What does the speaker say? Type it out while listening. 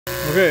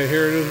Okay,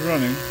 here it is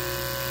running.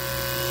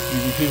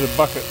 You can see the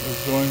bucket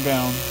is going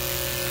down.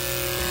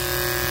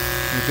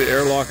 Get the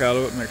airlock out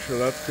of it, make sure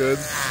that's good.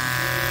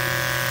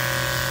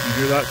 You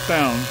hear that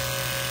sound.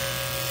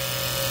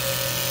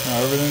 Now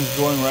everything's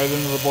going right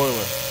into the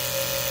boiler.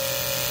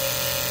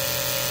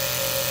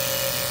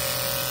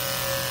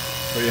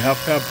 But you have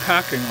to have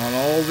packing on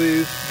all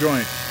these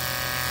joints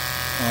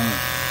on it.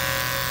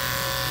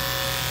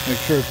 Make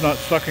sure it's not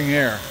sucking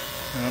air.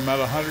 And I'm at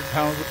 100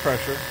 pounds of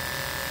pressure.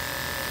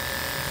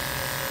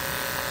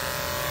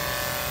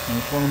 And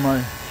it's one of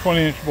my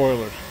 20-inch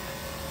boilers.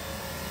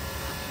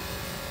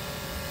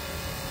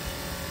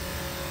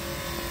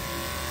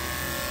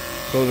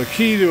 So the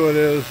key to it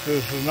is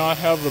to not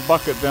have the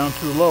bucket down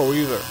too low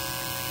either,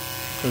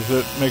 because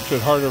it makes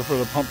it harder for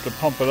the pump to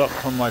pump it up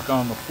from like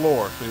on the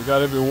floor. So you've got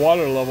to have your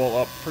water level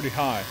up pretty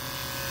high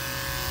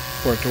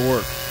for it to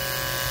work.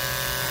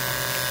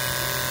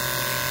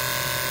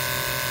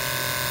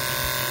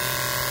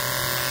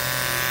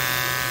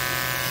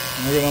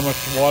 And look at how much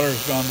water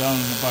has gone down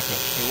in the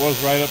bucket. It was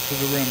right up to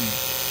the rim,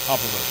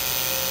 top of it,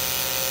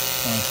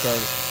 when I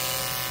started.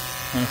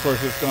 And of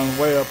course it's gone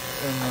way up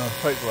in the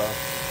sight glass.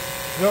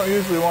 You don't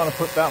usually want to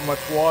put that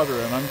much water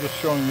in. I'm just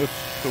showing this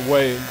the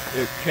way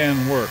it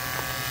can work.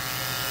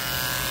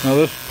 Now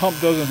this pump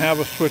doesn't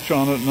have a switch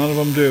on it, none of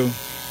them do.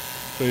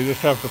 So you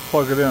just have to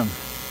plug it in.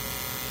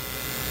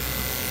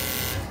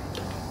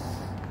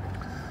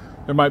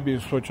 There might be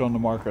a switch on the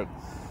market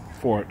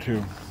for it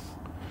too.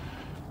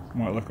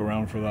 Might look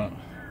around for that.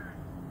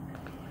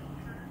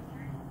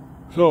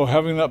 So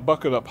having that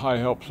bucket up high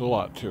helps a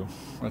lot too.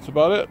 That's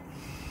about it.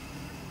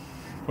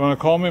 If you want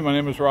to call me, my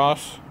name is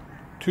Ross.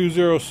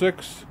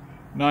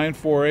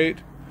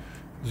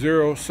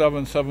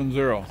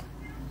 206-948-0770.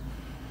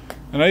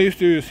 And I used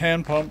to use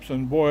hand pumps,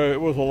 and boy, it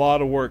was a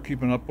lot of work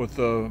keeping up with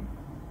the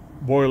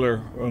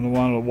boiler and the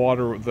amount of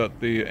water that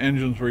the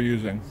engines were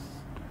using.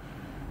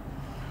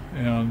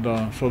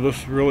 And so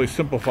this really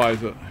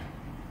simplifies it.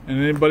 And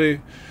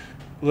anybody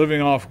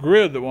living off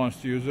grid that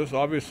wants to use this,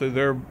 obviously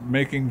they're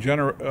making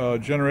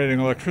generating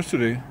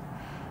electricity,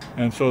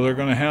 and so they're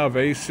going to have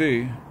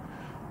AC,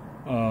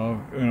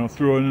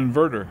 through an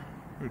inverter.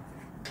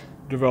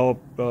 Develop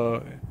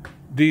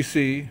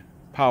DC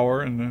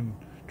power and then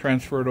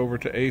transfer it over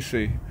to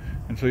AC,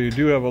 and so you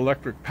do have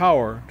electric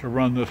power to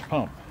run this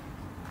pump.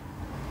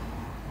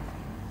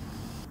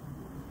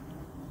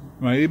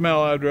 My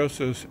email address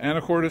is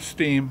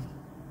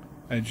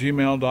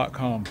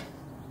anacortesteam@gmail.com.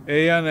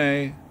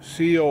 ANACORTESSTEAM.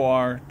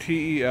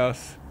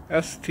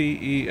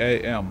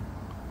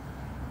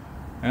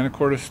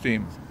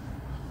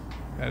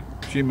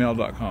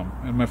 anacortesteam@gmail.com.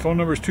 And my phone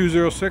number is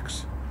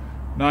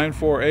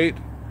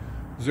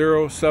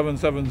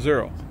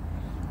 206-948-0770.